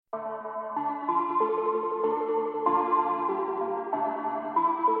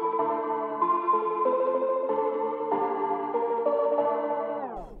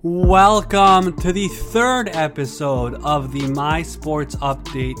Welcome to the third episode of the My Sports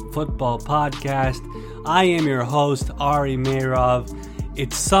Update Football Podcast. I am your host, Ari Meirov.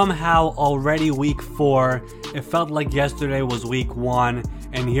 It's somehow already week 4. It felt like yesterday was week 1,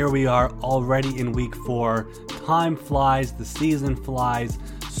 and here we are already in week 4. Time flies, the season flies.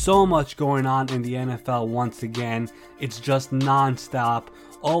 So much going on in the NFL once again. It's just non-stop.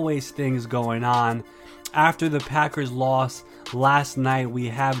 Always things going on. After the Packers loss last night, we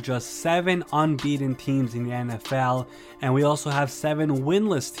have just 7 unbeaten teams in the NFL, and we also have 7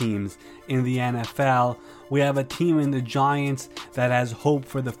 winless teams in the NFL. We have a team in the Giants that has hope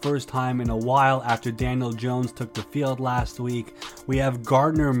for the first time in a while after Daniel Jones took the field last week. We have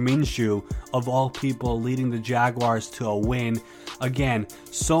Gardner Minshew, of all people, leading the Jaguars to a win. Again,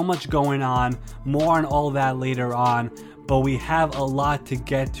 so much going on. More on all that later on. But we have a lot to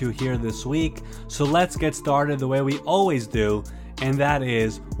get to here this week, so let's get started the way we always do, and that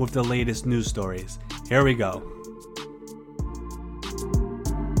is with the latest news stories. Here we go.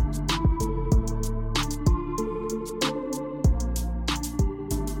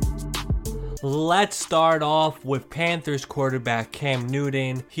 Let's start off with Panthers quarterback Cam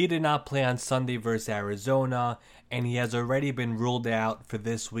Newton. He did not play on Sunday versus Arizona, and he has already been ruled out for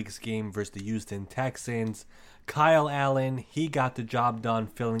this week's game versus the Houston Texans. Kyle Allen, he got the job done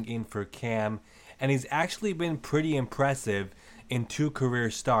filling in for Cam, and he's actually been pretty impressive in 2 career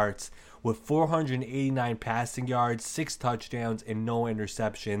starts with 489 passing yards, 6 touchdowns, and no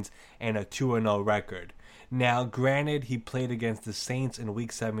interceptions, and a 2-0 record. Now, granted, he played against the Saints in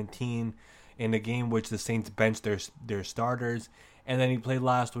Week 17 in a game which the Saints benched their starters, and then he played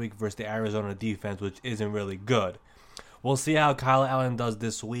last week versus the Arizona defense, which isn't really good. We'll see how Kyle Allen does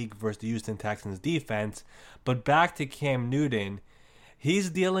this week versus the Houston Texans defense. But back to Cam Newton, he's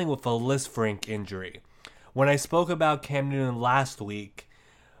dealing with a Lisfranc injury. When I spoke about Cam Newton last week,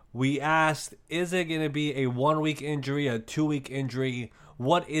 we asked, is it going to be a 1-week injury, a 2-week injury?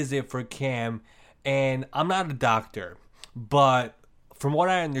 What is it for Cam? And I'm not a doctor, but from what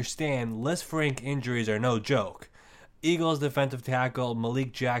I understand, Lisfranc injuries are no joke. Eagles defensive tackle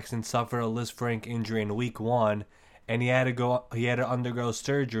Malik Jackson suffered a Lisfranc injury in week 1, and he had to undergo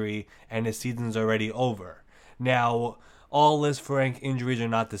surgery, and his season's already over. Now, all Lisfranc injuries are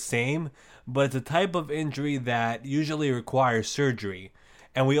not the same, but it's a type of injury that usually requires surgery.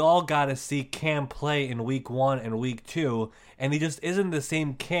 And we all got to see Cam play in week 1 and week 2, and he just isn't the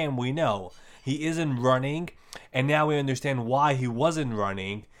same Cam we know. He isn't running, and now we understand why he wasn't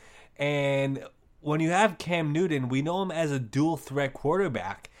running. And when you have Cam Newton, we know him as a dual threat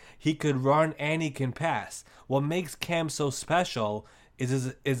quarterback. He could run and he can pass. What makes Cam so special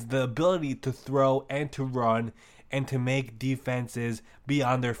is the ability to throw and to run and to make defenses be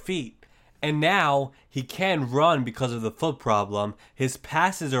on their feet. And now he can run because of the foot problem. His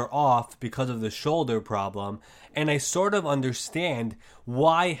passes are off because of the shoulder problem. And I sort of understand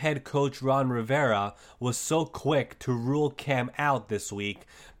why head coach Ron Rivera was so quick to rule Cam out this week,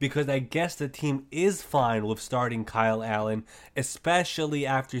 because I guess the team is fine with starting Kyle Allen, especially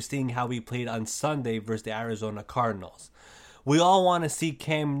after seeing how he played on Sunday versus the Arizona Cardinals. We all want to see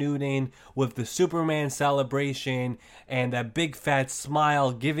Cam Newton with the Superman celebration and that big fat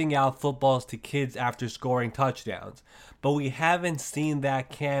smile giving out footballs to kids after scoring touchdowns. But we haven't seen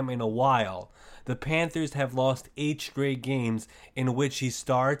that Cam in a while. The Panthers have lost 8 straight games in which he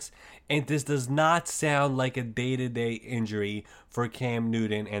starts, and this does not sound like a day-to-day injury for Cam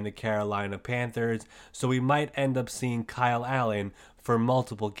Newton and the Carolina Panthers, so we might end up seeing Kyle Allen for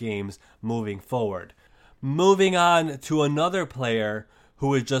multiple games moving forward. Moving on to another player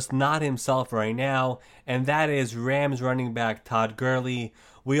who is just not himself right now, and that is Rams running back Todd Gurley.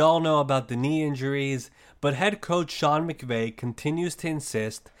 We all know about the knee injuries, but head coach Sean McVay continues to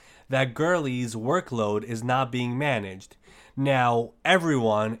insist that Gurley's workload is not being managed. Now,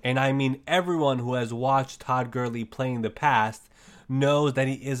 everyone, and I mean everyone who has watched Todd Gurley play in the past, knows that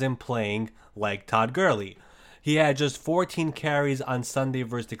he isn't playing like Todd Gurley. He had just 14 carries on Sunday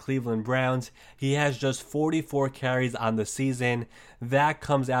versus the Cleveland Browns. He has just 44 carries on the season. That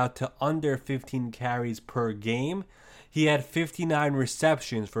comes out to under 15 carries per game. He had 59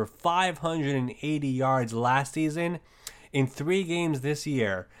 receptions for 580 yards last season. In 3 games this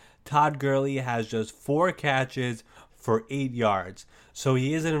year, Todd Gurley has just 4 catches for 8 yards. So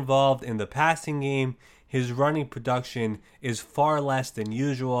he isn't involved in the passing game. His running production is far less than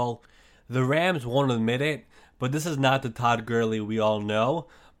usual. The Rams won't admit it, but this is not the Todd Gurley we all know.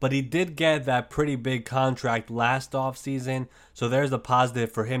 but he did get that pretty big contract last offseason, so there's a positive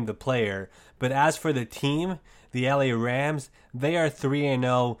for him, the player. But as for the team, the LA Rams, they are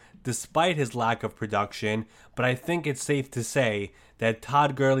 3-0 despite his lack of production, but I think it's safe to say that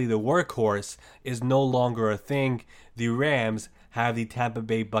Todd Gurley, the workhorse, is no longer a thing. The Rams have the Tampa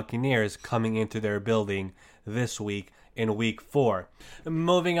Bay Buccaneers coming into their building this week in week 4.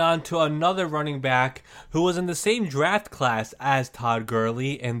 Moving on to another running back who was in the same draft class as Todd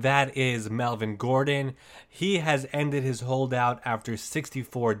Gurley, and that is Melvin Gordon. He has ended his holdout after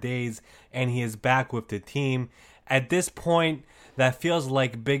 64 days, and he is back with the team. At this point, that feels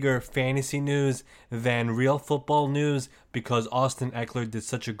like bigger fantasy news than real football news because Austin Eckler did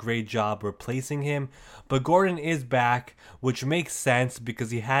such a great job replacing him. But Gordon is back, which makes sense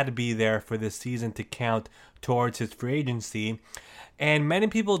because he had to be there for this season to count towards his free agency. And many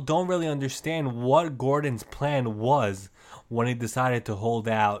people don't really understand what Gordon's plan was when he decided to hold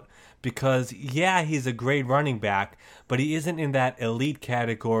out. Because, yeah, he's a great running back, but he isn't in that elite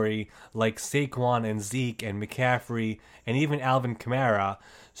category like Saquon and Zeke and McCaffrey and even Alvin Kamara.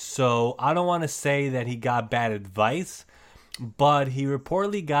 So I don't want to say that he got bad advice, but he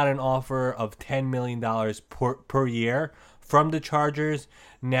reportedly got an offer of $10 million per year from the Chargers.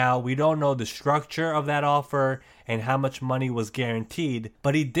 Now, we don't know the structure of that offer and how much money was guaranteed,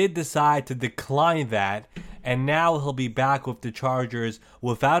 but he did decide to decline that, and now he'll be back with the Chargers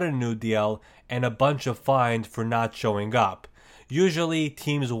without a new deal and a bunch of fines for not showing up. Usually,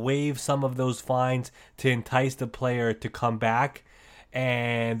 teams waive some of those fines to entice the player to come back,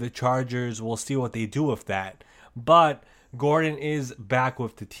 and the Chargers will see what they do with that. But Gordon is back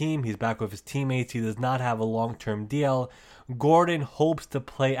with the team. He's back with his teammates. He does not have a long-term deal. Gordon hopes to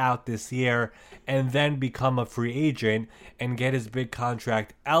play out this year and then become a free agent and get his big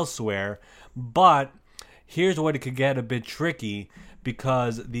contract elsewhere. But here's what it could get a bit tricky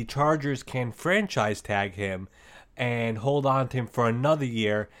because the Chargers can franchise tag him and hold on to him for another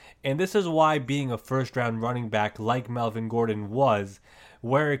year. And this is why being a first-round running back like Melvin Gordon was,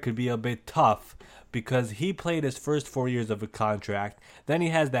 where it could be a bit tough, because he played his first 4 years of a contract, then he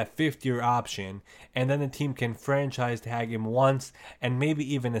has that 5th-year option, and then the team can franchise tag him once and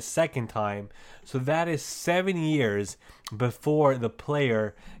maybe even a second time. So that is 7 years before the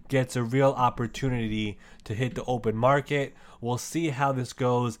player gets a real opportunity to hit the open market. We'll see how this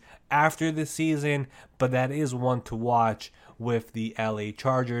goes after the season, but that is one to watch with the LA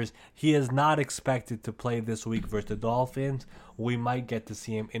Chargers. He is not expected to play this week versus the Dolphins. We might get to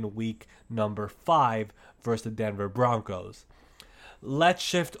see him in week number 5 versus the Denver Broncos. Let's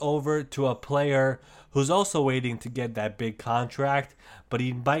shift over to a player who's also waiting to get that big contract, but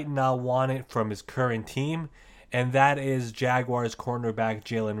he might not want it from his current team, and that is Jaguars cornerback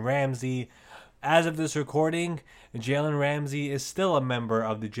Jalen Ramsey. As of this recording, Jalen Ramsey is still a member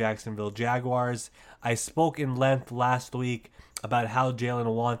of the Jacksonville Jaguars. I spoke in length last week about how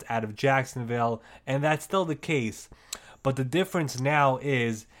Jalen wants out of Jacksonville, and that's still the case. But the difference now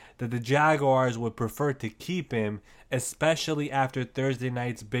is that the Jaguars would prefer to keep him, especially after Thursday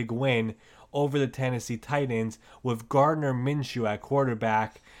night's big win over the Tennessee Titans with Gardner Minshew at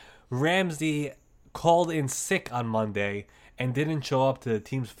quarterback. Ramsey called in sick on Monday and didn't show up to the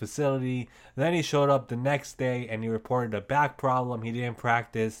team's facility. Then he showed up the next day and he reported a back problem. He didn't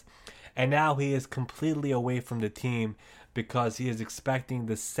practice. And now he is completely away from the team because he is expecting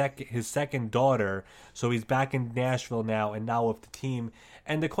his second daughter. So he's back in Nashville now and now with the team.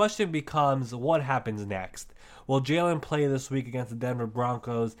 And the question becomes, what happens next? Will Jalen play this week against the Denver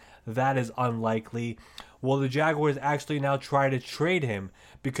Broncos? That is unlikely. Will the Jaguars actually now try to trade him?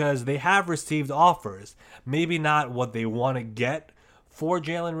 Because they have received offers. Maybe not what they want to get for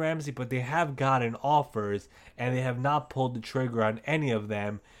Jalen Ramsey, but they have gotten offers, and they have not pulled the trigger on any of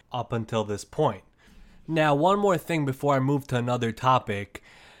them up until this point. Now, one more thing before I move to another topic.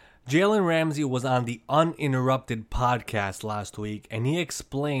 Jalen Ramsey was on the Uninterrupted podcast last week, and he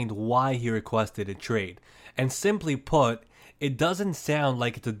explained why he requested a trade. And simply put, it doesn't sound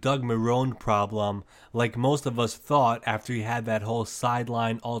like it's a Doug Marrone problem like most of us thought after he had that whole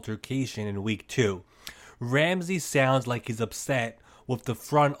sideline altercation in week 2. Ramsey sounds like he's upset with the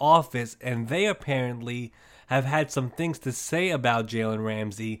front office, and they apparently have had some things to say about Jalen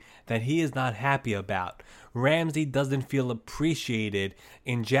Ramsey that he is not happy about. Ramsey doesn't feel appreciated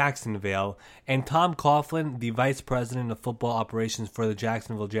in Jacksonville, and Tom Coughlin, the vice president of football operations for the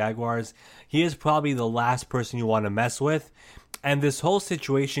Jacksonville Jaguars, he is probably the last person you want to mess with, and this whole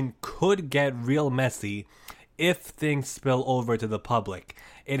situation could get real messy if things spill over to the public.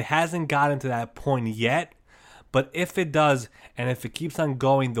 It hasn't gotten to that point yet, but if it does, and if it keeps on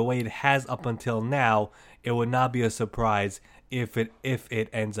going the way it has up until now, it would not be a surprise if it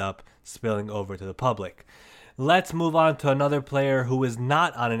ends up spilling over to the public. Let's move on to another player who is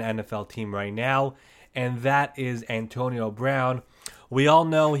not on an NFL team right now, and that is Antonio Brown. We all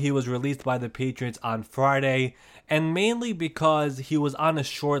know he was released by the Patriots on Friday, and mainly because he was on a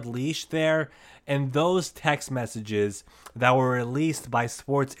short leash there, and those text messages that were released by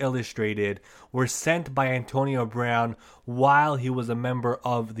Sports Illustrated were sent by Antonio Brown while he was a member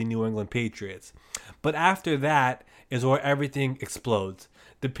of the New England Patriots. But after that is where everything explodes.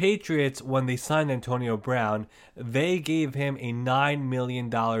 The Patriots, when they signed Antonio Brown, they gave him a $9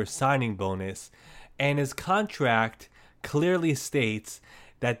 million signing bonus, and his contract clearly states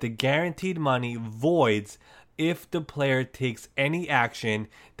that the guaranteed money voids if the player takes any action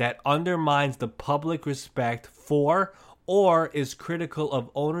that undermines the public respect for or is critical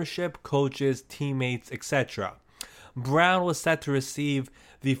of ownership, coaches, teammates, etc. Brown was set to receive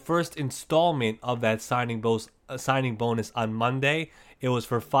the first installment of that signing bonus on Monday. It was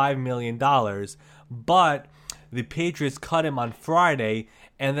for $5 million, but the Patriots cut him on Friday,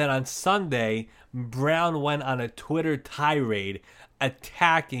 and then on Sunday, Brown went on a Twitter tirade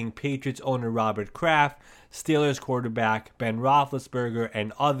attacking Patriots owner Robert Kraft, Steelers quarterback Ben Roethlisberger,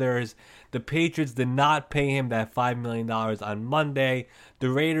 and others. The Patriots did not pay him that $5 million on Monday. The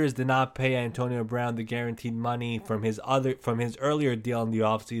Raiders did not pay Antonio Brown the guaranteed money from his earlier deal in the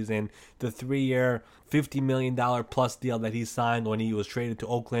offseason, the 3-year, $50 million plus deal that he signed when he was traded to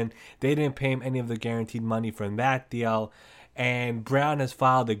Oakland. They didn't pay him any of the guaranteed money from that deal. And Brown has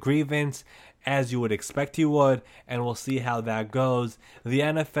filed a grievance, as you would expect he would, and we'll see how that goes. The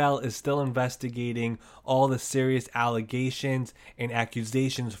NFL is still investigating all the serious allegations and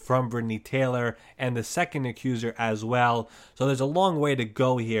accusations from Brittany Taylor and the second accuser as well. So there's a long way to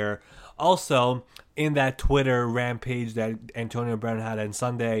go here. Also, in that Twitter rampage that Antonio Brown had on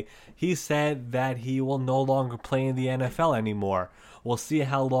Sunday, he said that he will no longer play in the NFL anymore. We'll see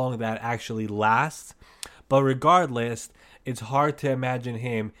how long that actually lasts. But regardless, it's hard to imagine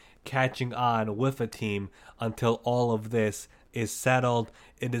him catching on with a team until all of this is settled.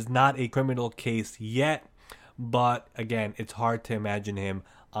 It is not a criminal case yet, but again, it's hard to imagine him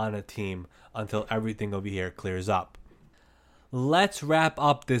on a team until everything over here clears up. Let's wrap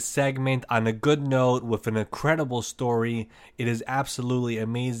up this segment on a good note with an incredible story. It is absolutely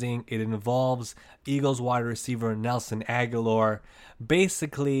amazing. It involves Eagles wide receiver Nelson Agholor.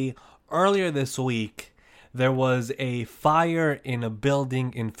 Basically, earlier this week, there was a fire in a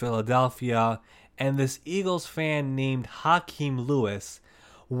building in Philadelphia, and this Eagles fan named Hakeem Lewis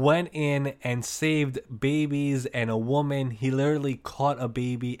went in and saved babies and a woman. He literally caught a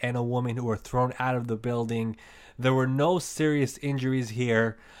baby and a woman who were thrown out of the building. There were no serious injuries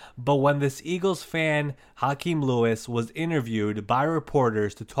here, but when this Eagles fan, Hakeem Lewis, was interviewed by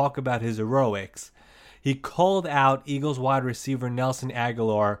reporters to talk about his heroics, he called out Eagles wide receiver Nelson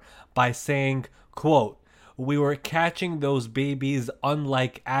Agholor by saying, quote, "We were catching those babies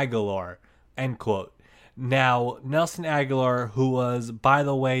unlike Agholor," end quote. Now, Nelson Agholor, who was, by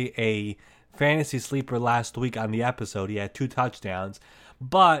the way, a fantasy sleeper last week on the episode, he had 2 touchdowns,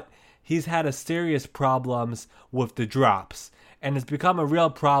 but he's had a serious problems with the drops, and it's become a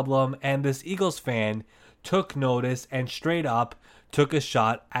real problem, and this Eagles fan took notice and straight up took a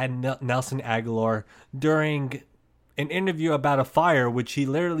shot at Nelson Agholor during an interview about a fire, which he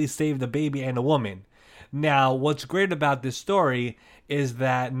literally saved a baby and a woman. Now, what's great about this story is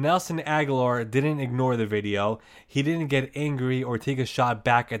that Nelson Agholor didn't ignore the video. He didn't get angry or take a shot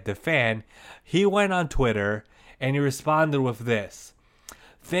back at the fan. He went on Twitter and he responded with this: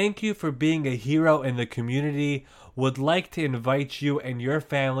 "Thank you for being a hero in the community. Would like to invite you and your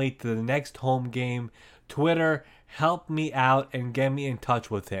family to the next home game. Twitter, help me out and get me in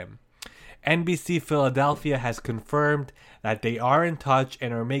touch with him." NBC Philadelphia has confirmed that they are in touch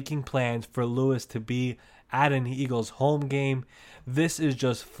and are making plans for Lewis to be at an Eagles home game. This is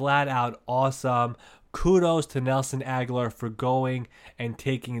just flat out awesome. Kudos to Nelson Agholor for going and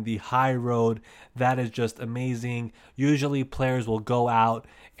taking the high road. That is just amazing. Usually players will go out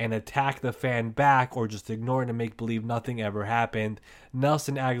and attack the fan back or just ignore it and make believe nothing ever happened.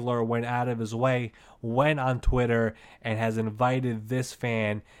 Nelson Agholor went out of his way, went on Twitter, and has invited this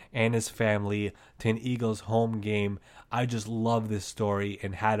fan and his family to an Eagles home game. I just love this story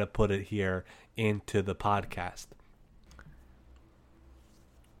and had to put it here into the podcast.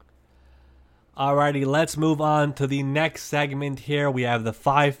 Alrighty, let's move on to the next segment here. We have the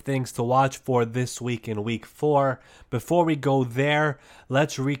 5 things to watch for this week in week 4. Before we go there,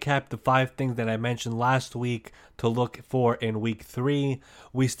 let's recap the 5 things that I mentioned last week to look for in week 3.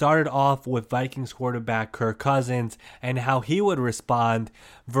 We started off with Vikings quarterback Kirk Cousins and how he would respond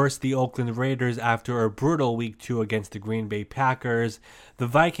versus the Oakland Raiders after a brutal week 2 against the Green Bay Packers. The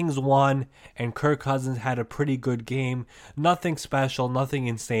Vikings won and Kirk Cousins had a pretty good game. Nothing special, nothing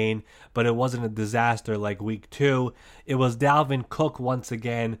insane, but it wasn't a disaster like week 2. It was Dalvin Cook once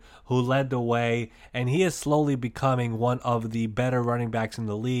again who led the way, and he is slowly becoming one of the better running backs in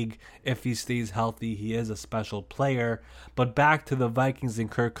the league. If he stays healthy, he is a special player. But back to the Vikings and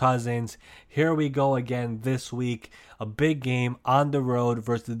Kirk Cousins. Here we go again this week. A big game on the road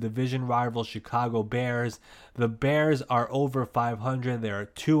versus the division rival Chicago Bears. The Bears are over 500. They are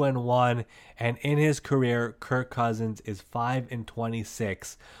 2-1, and in his career, Kirk Cousins is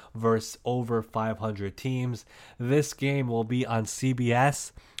 5-26 versus over 500 teams. This game will be on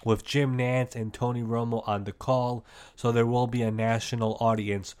CBS with Jim Nantz and Tony Romo on the call, so there will be a national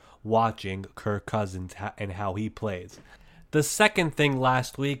audience watching Kirk Cousins and how he plays. The second thing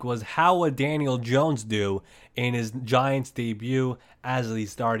last week was how would Daniel Jones do in his Giants debut as the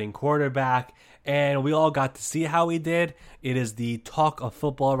starting quarterback, and we all got to see how he did. It is the talk of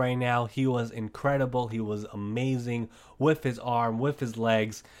football right now. He was incredible. He was amazing with his arm, with his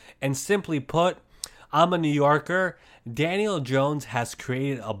legs, and simply put, I'm a New Yorker. Daniel Jones has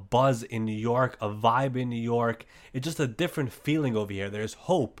created a buzz in New York, a vibe in New York. It's just a different feeling over here. There's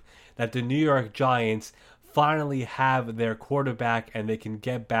hope that the New York Giants finally have their quarterback and they can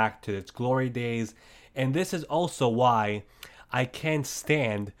get back to its glory days. And this is also why I can't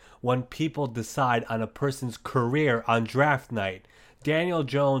stand when people decide on a person's career on draft night. Daniel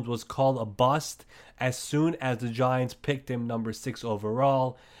Jones was called a bust as soon as the Giants picked him number 6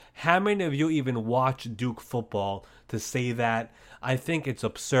 overall. How many of you even watch Duke football to say that? I think it's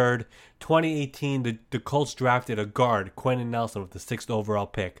absurd. 2018, the Colts drafted a guard, Quentin Nelson, with the 6th overall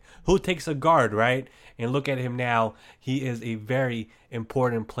pick. Who takes a guard, right? And look at him now. He is a very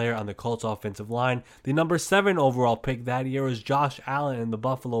important player on the Colts offensive line. The number 7 overall pick that year was Josh Allen in the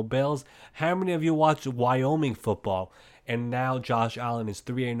Buffalo Bills. How many of you watch Wyoming football? And now Josh Allen is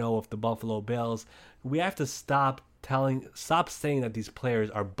 3-0 with the Buffalo Bills. We have to stop saying that these players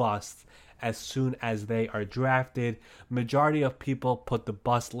are busts as soon as they are drafted. Majority of people put the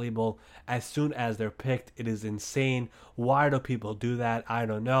bust label as soon as they're picked. It is insane. Why do people do that? I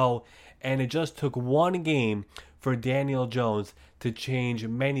don't know. And it just took one game for Daniel Jones to change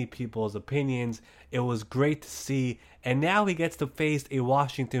many people's opinions. It was great to see. And now he gets to face a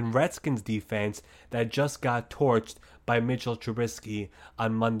Washington Redskins defense that just got torched by Mitchell Trubisky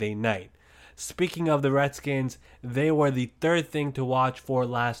on Monday night. Speaking of the Redskins, they were the third thing to watch for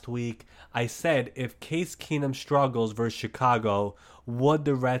last week. I said if Case Keenum struggles versus Chicago, would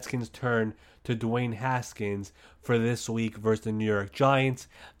the Redskins turn to Dwayne Haskins for this week versus the New York Giants?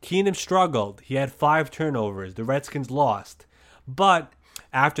 Keenum struggled. He had 5 turnovers. The Redskins lost. But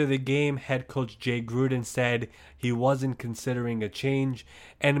after the game, head coach Jay Gruden said he wasn't considering a change.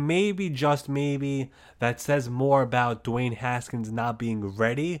 And maybe, just maybe, that says more about Dwayne Haskins not being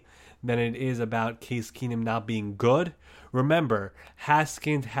ready than it is about Case Keenum not being good. Remember,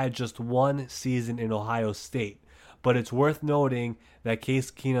 Haskins had just 1 season in Ohio State. But it's worth noting that Case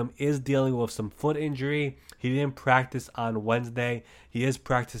Keenum is dealing with some foot injury. He didn't practice on Wednesday. He is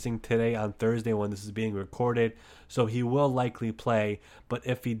practicing today on Thursday when this is being recorded. So he will likely play. But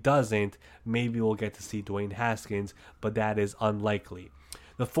if he doesn't, maybe we'll get to see Dwayne Haskins. But that is unlikely.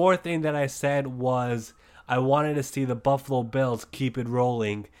 The fourth thing that I said was I wanted to see the Buffalo Bills keep it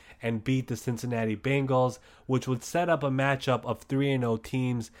rolling and beat the Cincinnati Bengals, which would set up a matchup of 3-0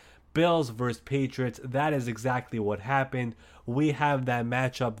 teams. Bills versus Patriots. That is exactly what happened. We have that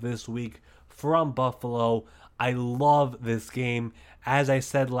matchup this week from Buffalo. I love this game. As I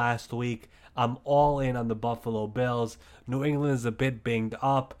said last week, I'm all in on the Buffalo Bills. New England is a bit banged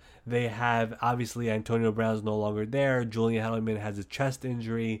up. They have, obviously, Antonio Brown's no longer there. Julian Edelman has a chest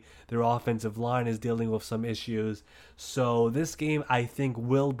injury. Their offensive line is dealing with some issues. So this game, I think,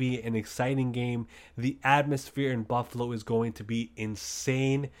 will be an exciting game. The atmosphere in Buffalo is going to be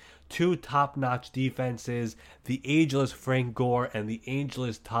insane. 2 top-notch defenses. The ageless Frank Gore and the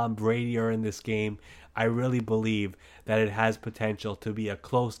ageless Tom Brady are in this game. I really believe that it has potential to be a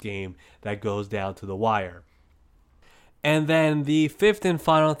close game that goes down to the wire. And then the fifth and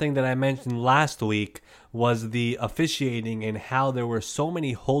final thing that I mentioned last week was the officiating and how there were so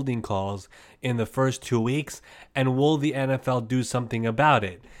many holding calls in the first 2 weeks, and will the NFL do something about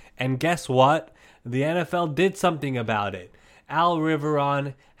it? And guess what? The NFL did something about it. Al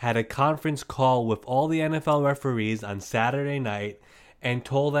Riveron had a conference call with all the NFL referees on Saturday night and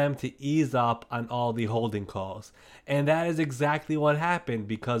told them to ease up on all the holding calls. And that is exactly what happened,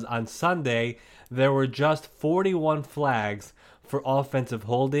 because on Sunday, there were just 41 flags for offensive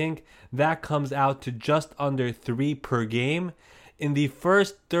holding. That comes out to just under 3 per game. In the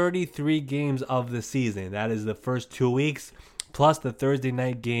first 33 games of the season, that is the first 2 weeks, plus the Thursday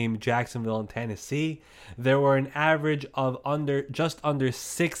night game, Jacksonville and Tennessee, there were an average of just under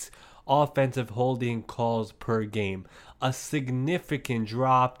 6 offensive holding calls per game. A significant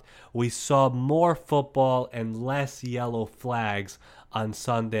drop. We saw more football and less yellow flags on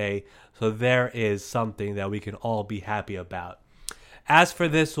Sunday, so there is something that we can all be happy about. As for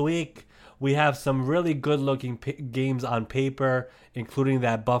this week, we have some really good-looking games on paper, including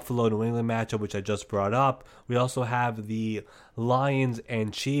that Buffalo-New England matchup, which I just brought up. We also have the Lions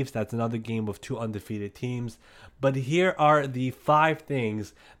and Chiefs. That's another game with 2 undefeated teams. But here are the 5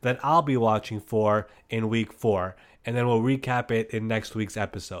 things that I'll be watching for in Week 4, and then we'll recap it in next week's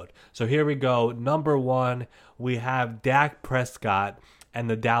episode. So here we go. Number 1, we have Dak Prescott and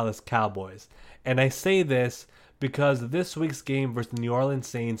the Dallas Cowboys. And I say this because this week's game versus the New Orleans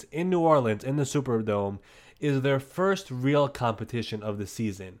Saints in New Orleans in the Superdome is their first real competition of the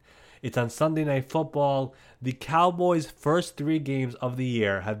season. It's on Sunday Night Football. The Cowboys' first 3 games of the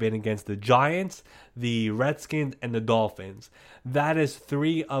year have been against the Giants, the Redskins, and the Dolphins. That is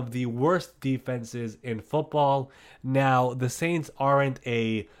 3 of the worst defenses in football. Now, the Saints aren't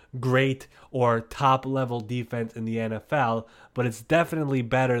a great or top-level defense in the NFL, but it's definitely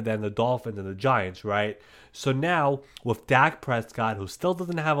better than the Dolphins and the Giants, right? So now, with Dak Prescott, who still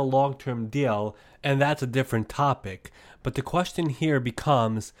doesn't have a long-term deal, and that's a different topic, but the question here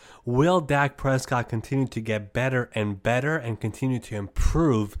becomes, will Dak Prescott continue to get better and better and continue to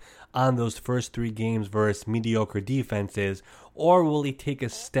improve on those first 3 games versus mediocre defenses, or will he take a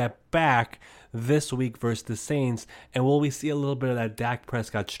step back this week versus the Saints, and will we see a little bit of that Dak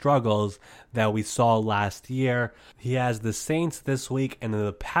Prescott struggles that we saw last year? He has the Saints this week and then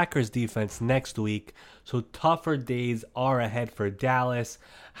the Packers defense next week, so tougher days are ahead for Dallas.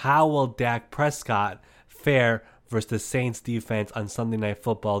 How will Dak Prescott fare versus the Saints defense on Sunday Night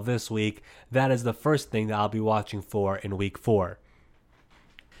Football this week? That is the first thing that I'll be watching for in Week 4.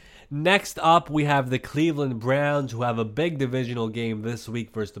 Next up, we have the Cleveland Browns, who have a big divisional game this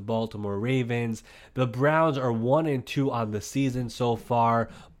week versus the Baltimore Ravens. The Browns are 1-2 on the season so far.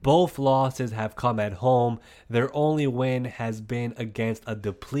 Both losses have come at home. Their only win has been against a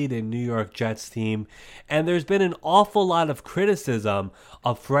depleted New York Jets team. And there's been an awful lot of criticism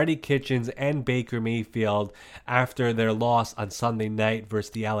of Freddie Kitchens and Baker Mayfield after their loss on Sunday night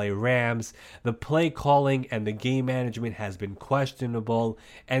versus the LA Rams. The play calling and the game management has been questionable.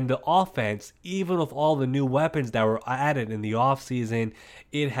 And the offense, even with all the new weapons that were added in the offseason,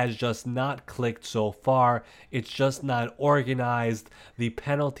 it has just not clicked so far. It's just not organized. The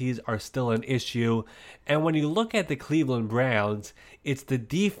penalties are still an issue. And when you look at the Cleveland Browns, it's the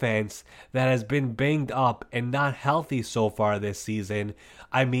defense that has been banged up and not healthy so far this season.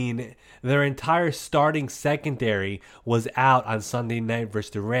 I mean, their entire starting secondary was out on Sunday night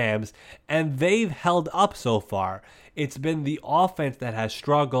versus the Rams, and they've held up so far. It's been the offense that has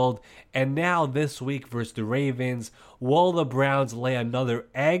struggled, and now this week versus the Ravens, will the Browns lay another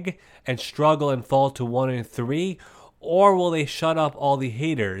egg and struggle and fall to 1-3? Or will they shut the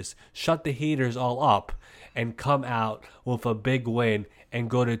haters all up, and come out with a big win and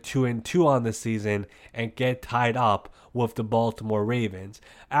go to 2-2 on the season and get tied up with the Baltimore Ravens?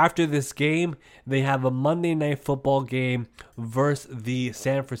 After this game, they have a Monday Night Football game versus the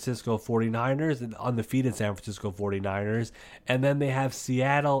San Francisco 49ers, the undefeated San Francisco 49ers, and then they have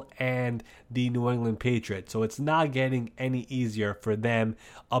Seattle and the New England Patriots. So it's not getting any easier for them.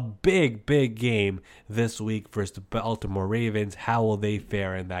 A big, big game this week versus the Baltimore Ravens. How will they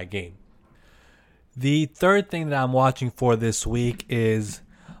fare in that game? The third thing that I'm watching for this week is,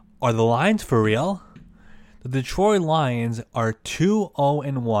 are the Lions for real? The Detroit Lions are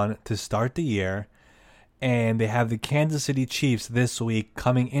 2-0-1 to start the year, and they have the Kansas City Chiefs this week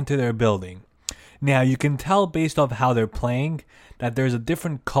coming into their building. Now, you can tell based off how they're playing that there's a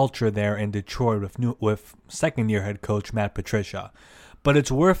different culture there in Detroit with second-year head coach Matt Patricia. But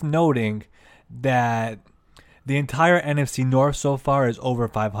it's worth noting that the entire NFC North so far is over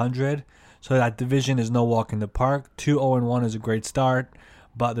 500, so that division is no walk in the park. 2-0-1 is a great start,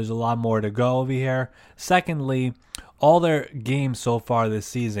 but there's a lot more to go over here. Secondly, all their games so far this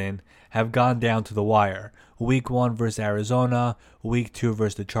season have gone down to the wire. Week 1 versus Arizona, Week 2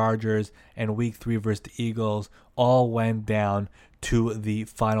 versus the Chargers, and Week 3 versus the Eagles all went down to the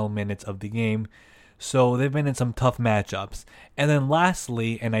final minutes of the game. So they've been in some tough matchups. And then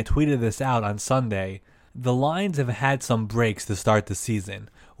lastly, and I tweeted this out on Sunday, the Lions have had some breaks to start the season.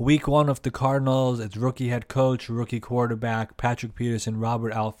 Week 1 of the Cardinals, it's rookie head coach, rookie quarterback, Patrick Peterson,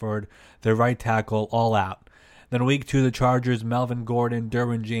 Robert Alford, their right tackle, all out. Then week 2, the Chargers, Melvin Gordon,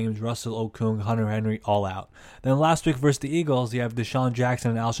 Derwin James, Russell Okung, Hunter Henry, all out. Then last week versus the Eagles, you have Deshaun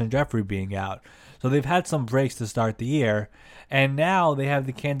Jackson and Alshon Jeffrey being out. So they've had some breaks to start the year. And now they have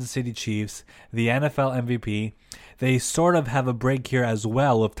the Kansas City Chiefs, the NFL MVP. They sort of have a break here as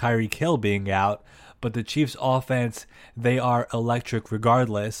well with Tyreek Hill being out. But the Chiefs' offense, they are electric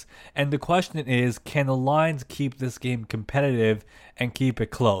regardless. And the question is, can the Lions keep this game competitive and keep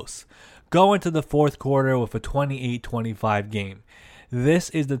it close? Go into the fourth quarter with a 28-25 game. This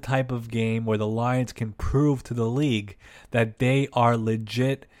is the type of game where the Lions can prove to the league that they are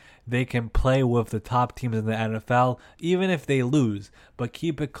legit. They can play with the top teams in the NFL, even if they lose. But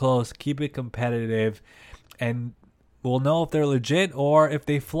keep it close, keep it competitive, and we'll know if they're legit, or if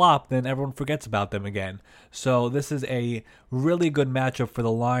they flop, then everyone forgets about them again. So this is a really good matchup for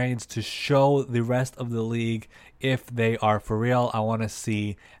the Lions to show the rest of the league if they are for real. I want to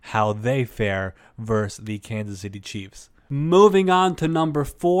see how they fare versus the Kansas City Chiefs. Moving on to number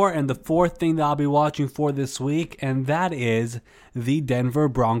 4, and the fourth thing that I'll be watching for this week, and that is the Denver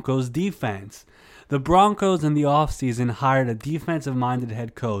Broncos defense. The Broncos in the offseason hired a defensive-minded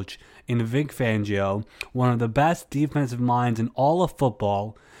head coach in Vic Fangio, one of the best defensive minds in all of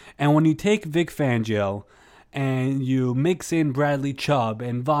football. And when you take Vic Fangio and you mix in Bradley Chubb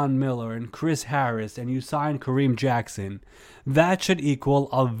and Von Miller and Chris Harris and you sign Kareem Jackson, that should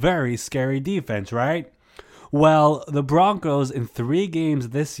equal a very scary defense, right? Well, the Broncos in 3 games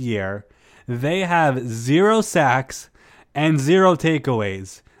this year, they have 0 sacks and 0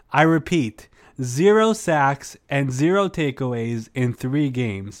 takeaways. I repeat, 0 sacks and 0 takeaways in 3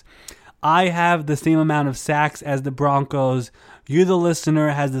 games. I have the same amount of sacks as the Broncos. You, the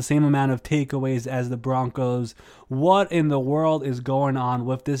listener, has the same amount of takeaways as the Broncos. What in the world is going on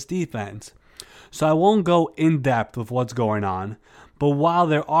with this defense? So I won't go in depth with what's going on. But while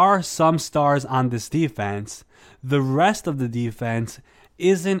there are some stars on this defense, the rest of the defense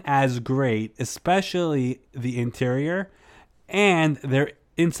isn't as great, especially the interior and their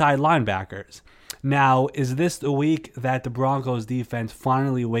inside linebackers. Now, is this the week that the Broncos defense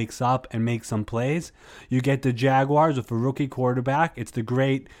finally wakes up and makes some plays? You get the Jaguars with a rookie quarterback. It's the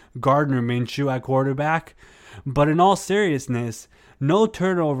great Gardner Minshew at quarterback. But in all seriousness, no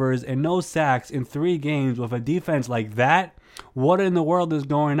turnovers and no sacks in 3 games with a defense like that. What in the world is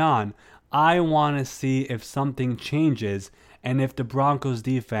going on? I want to see if something changes and if the Broncos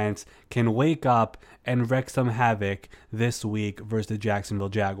defense can wake up and wreak some havoc this week versus the Jacksonville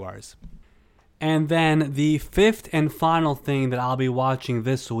Jaguars. And then the fifth and final thing that I'll be watching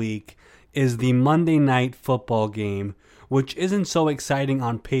this week is the Monday Night Football game, which isn't so exciting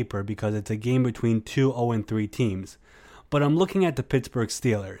on paper because it's a game between 2 0-3 teams. But I'm looking at the Pittsburgh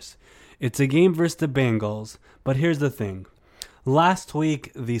Steelers. It's a game versus the Bengals, but here's the thing. Last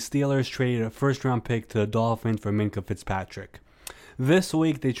week, the Steelers traded a first-round pick to the Dolphins for Minkah Fitzpatrick. This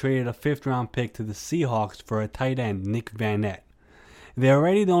week, they traded a 5th-round pick to the Seahawks for a tight end, Nick Vannett. They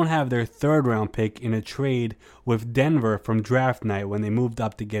already don't have their 3rd-round pick in a trade with Denver from draft night when they moved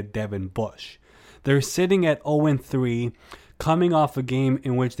up to get Devin Bush. They're sitting at 0-3, coming off a game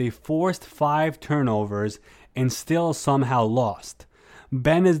in which they forced 5 turnovers and still somehow lost.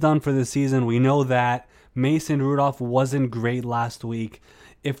 Ben is done for the season, we know that. Mason Rudolph wasn't great last week.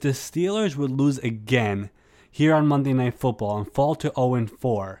 If the Steelers would lose again here on Monday Night Football and fall to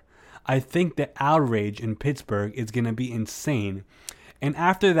 0-4, I think the outrage in Pittsburgh is going to be insane. And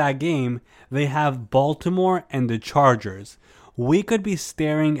after that game, they have Baltimore and the Chargers. We could be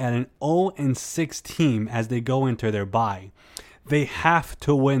staring at an 0-6 team as they go into their bye. They have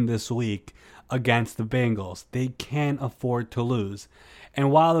to win this week against the Bengals. They can't afford to lose.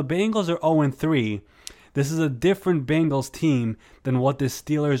 And while the Bengals are 0-3, this is a different Bengals team than what the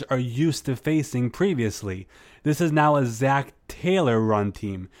Steelers are used to facing previously. This is now a Zach Taylor run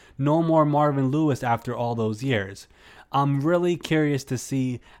team. No more Marvin Lewis after all those years. I'm really curious to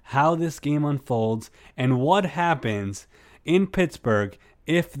see how this game unfolds and what happens in Pittsburgh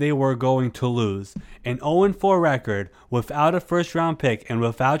if they were going to lose. An 0-4 record without a first-round pick and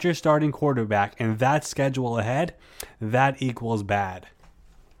without your starting quarterback and that schedule ahead, that equals bad.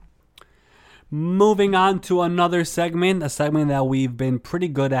 Moving on to another segment, a segment that we've been pretty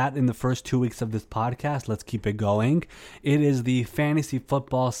good at in the first 2 weeks of this podcast. Let's keep it going. It is the fantasy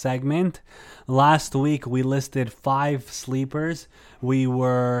football segment. Last week, we listed 5 sleepers. We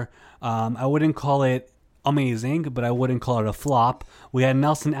were, I wouldn't call it amazing, but I wouldn't call it a flop. We had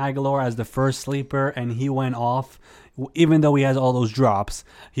Nelson Aguilar as the first sleeper, and he went off. Even though he has all those drops,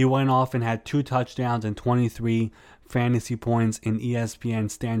 he went off and had 2 touchdowns and 23 fantasy points in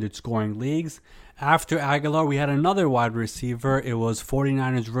ESPN standard scoring leagues. After Aguilar, we had another wide receiver. It was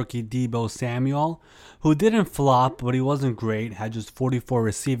 49ers rookie Deebo Samuel, who didn't flop, but he wasn't great, had just 44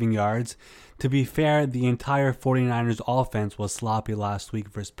 receiving yards. To be fair, the entire 49ers offense was sloppy last week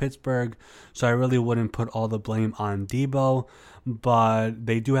versus Pittsburgh, so I really wouldn't put all the blame on Deebo. But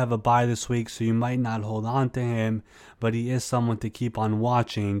they do have a bye this week, so you might not hold on to him, but he is someone to keep on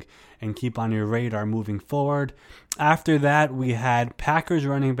watching and keep on your radar moving forward. After that, we had Packers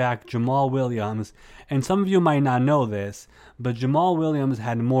running back Jamal Williams, and some of you might not know this, but Jamal Williams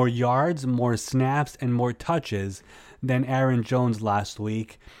had more yards, more snaps, and more touches than Aaron Jones last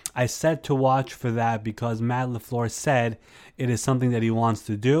week. I said to watch for that because Matt LaFleur said it is something that he wants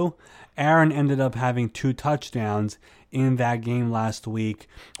to do. Aaron ended up having 2 touchdowns in that game last week,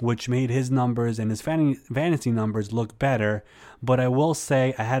 which made his numbers and his fantasy numbers look better. But I will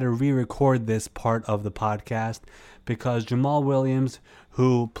say I had to re-record this part of the podcast because Jamal Williams,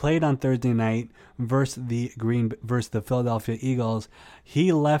 who played on Thursday night versus the Philadelphia Eagles,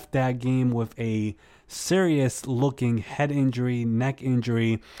 he left that game with a serious looking head injury, neck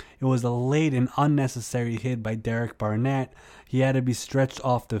injury. It was a late and unnecessary hit by Derek Barnett. He had to be stretched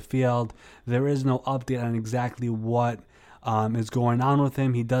off the field. There is no update on exactly what is going on with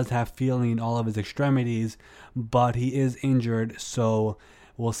him. He does have feeling in all of his extremities, but he is injured, so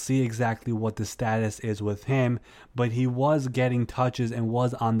we'll see exactly what the status is with him. But he was getting touches and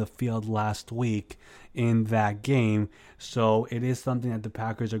was on the field last week in that game, so it is something that the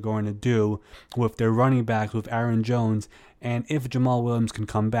Packers are going to do with their running backs, with Aaron Jones, and if Jamal Williams can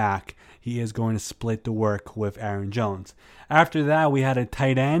come back, he is going to split the work with Aaron Jones. After that, we had a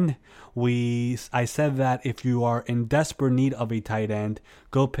tight end. I said that if you are in desperate need of a tight end,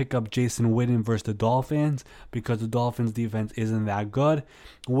 go pick up Jason Witten versus the Dolphins because the Dolphins defense isn't that good.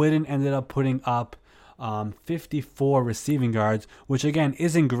 Witten ended up putting up 54 receiving yards, which again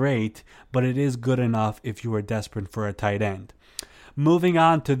isn't great, but it is good enough if you are desperate for a tight end. Moving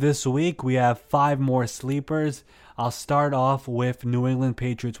on to this week, we have 5 more sleepers. I'll start off with New England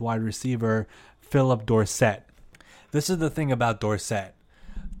Patriots wide receiver Philip Dorsett. This is the thing about Dorsett.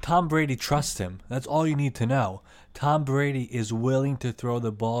 Tom Brady trusts him. That's all you need to know. Tom Brady is willing to throw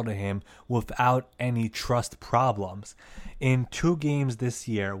the ball to him without any trust problems. In 2 games this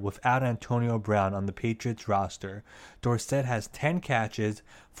year without Antonio Brown on the Patriots roster, Dorsett has 10 catches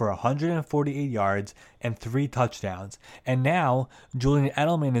for 148 yards and 3 touchdowns. And now, Julian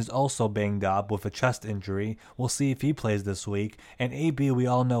Edelman is also banged up with a chest injury. We'll see if he plays this week. And AB, we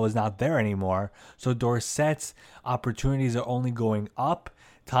all know, is not there anymore. So Dorsett's opportunities are only going up.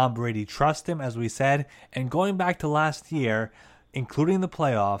 Tom Brady trusts him, as we said. And going back to last year, including the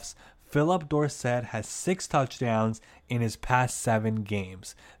playoffs, Philip Dorsett has 6 touchdowns in his past 7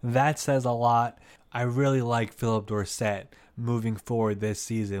 games. That says a lot. I really like Philip Dorsett moving forward this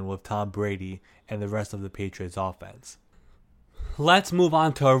season with Tom Brady and the rest of the Patriots offense. Let's move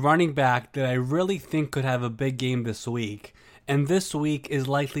on to a running back that I really think could have a big game this week. And this week is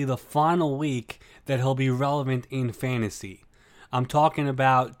likely the final week that he'll be relevant in fantasy. I'm talking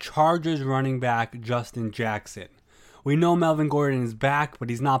about Chargers running back Justin Jackson. We know Melvin Gordon is back, but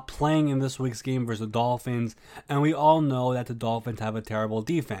he's not playing in this week's game versus the Dolphins, and we all know that the Dolphins have a terrible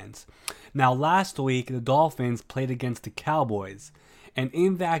defense. Now, last week, the Dolphins played against the Cowboys, and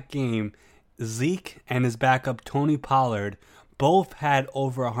in that game, Zeke and his backup Tony Pollard both had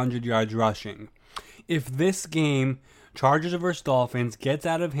over 100 yards rushing. If this game, Chargers versus Dolphins, gets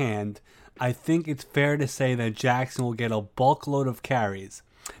out of hand, I think it's fair to say that Jackson will get a bulk load of carries.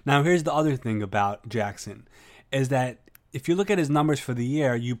 Now, here's the other thing about Jackson, is that if you look at his numbers for the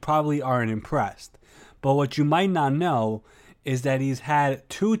year, you probably aren't impressed. But what you might not know is that he's had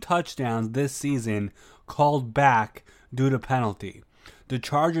 2 touchdowns this season called back due to penalty. The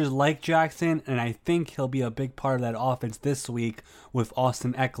Chargers like Jackson, and I think he'll be a big part of that offense this week with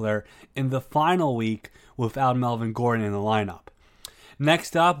Austin Eckler in the final week without Melvin Gordon in the lineup.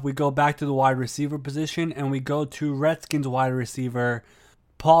 Next up, we go back to the wide receiver position, and we go to Redskins wide receiver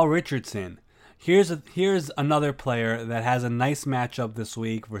Paul Richardson. Here's another player that has a nice matchup this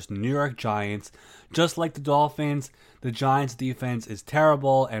week versus the New York Giants. Just like the Dolphins, the Giants' defense is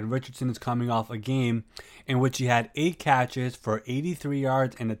terrible, and Richardson is coming off a game in which he had 8 catches for 83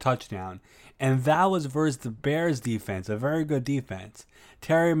 yards and a touchdown. And that was versus the Bears' defense, a very good defense.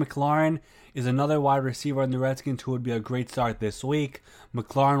 Terry McLaurin is another wide receiver on the Redskins who would be a great start this week.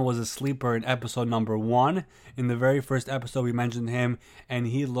 McLaurin was a sleeper in episode number 1. In the very first episode, we mentioned him, and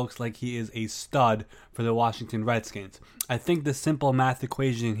he looks like he is a stud for the Washington Redskins. I think the simple math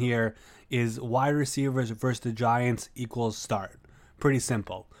equation here is wide receivers versus the Giants equals start. Pretty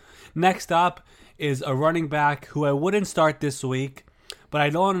simple. Next up is a running back who I wouldn't start this week, but I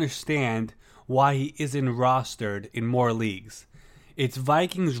don't understand why he isn't rostered in more leagues. It's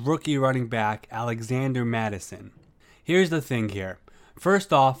Vikings rookie running back Alexander Mattison. Here's the thing here.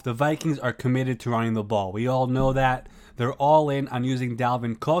 First off, the Vikings are committed to running the ball. We all know that. They're all in on using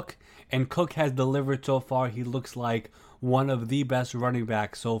Dalvin Cook, and Cook has delivered so far. He looks like one of the best running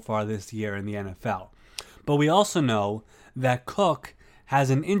backs so far this year in the NFL. But we also know that Cook has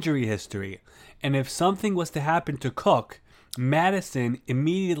an injury history, and if something was to happen to Cook, Mattison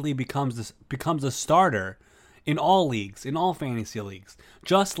immediately becomes a starter in all leagues, in all fantasy leagues.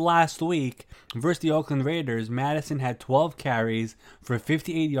 Just last week, versus the Oakland Raiders, Mattison had 12 carries for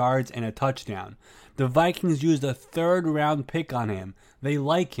 58 yards and a touchdown. The Vikings used a 3rd-round pick on him. They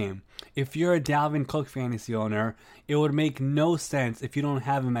like him. If you're a Dalvin Cook fantasy owner, it would make no sense if you don't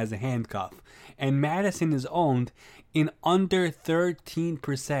have him as a handcuff. And Mattison is owned in under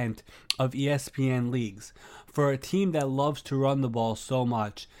 13% of ESPN leagues. For a team that loves to run the ball so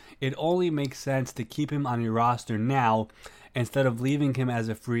much, it only makes sense to keep him on your roster now instead of leaving him as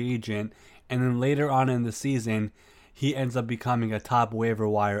a free agent, and then later on in the season, he ends up becoming a top waiver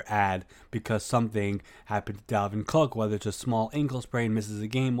wire ad because something happened to Dalvin Cook, whether it's a small ankle sprain, misses a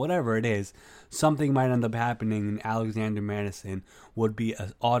game, whatever it is, something might end up happening, and Alexander Mattison would be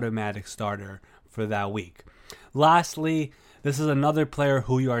an automatic starter for that week. Lastly, this is another player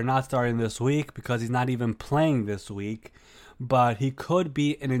who you are not starting this week because he's not even playing this week, but he could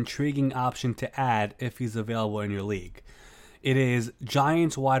be an intriguing option to add if he's available in your league. It is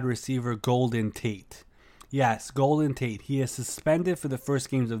Giants wide receiver Golden Tate. Yes, Golden Tate. He is suspended for the first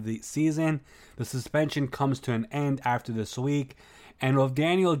games of the season. The suspension comes to an end after this week. And with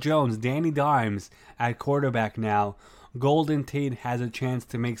Daniel Jones, Danny Dimes at quarterback now, Golden Tate has a chance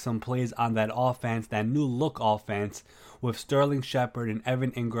to make some plays on that offense, that new look offense, with Sterling Shepard and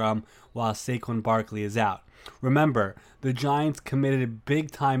Evan Ingram while Saquon Barkley is out. Remember, the Giants committed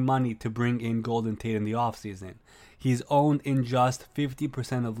big-time money to bring in Golden Tate in the offseason. He's owned in just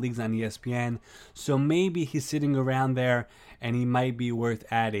 50% of leagues on ESPN, so maybe he's sitting around there and he might be worth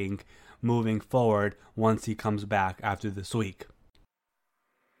adding moving forward once he comes back after this week.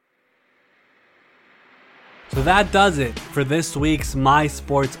 So that does it for this week's My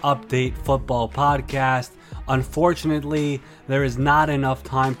Sports Update football podcast. Unfortunately, there is not enough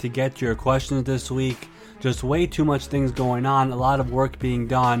time to get to your questions this week. Just way too much things going on, a lot of work being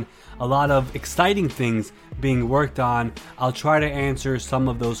done, a lot of exciting things being worked on. I'll try to answer some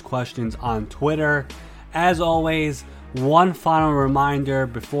of those questions on Twitter. As always, one final reminder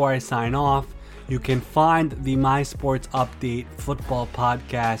before I sign off, you can find the My Sports Update football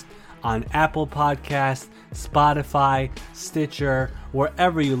podcast on Apple Podcasts, Spotify, Stitcher,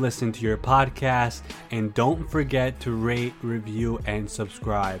 wherever you listen to your podcast. And don't forget to rate, review, and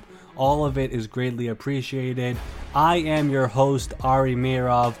subscribe. All of it is greatly appreciated. I am your host, Ari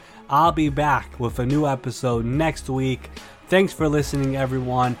Meirov. I'll be back with a new episode next week. Thanks for listening,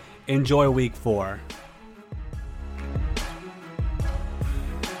 everyone. Enjoy week 4.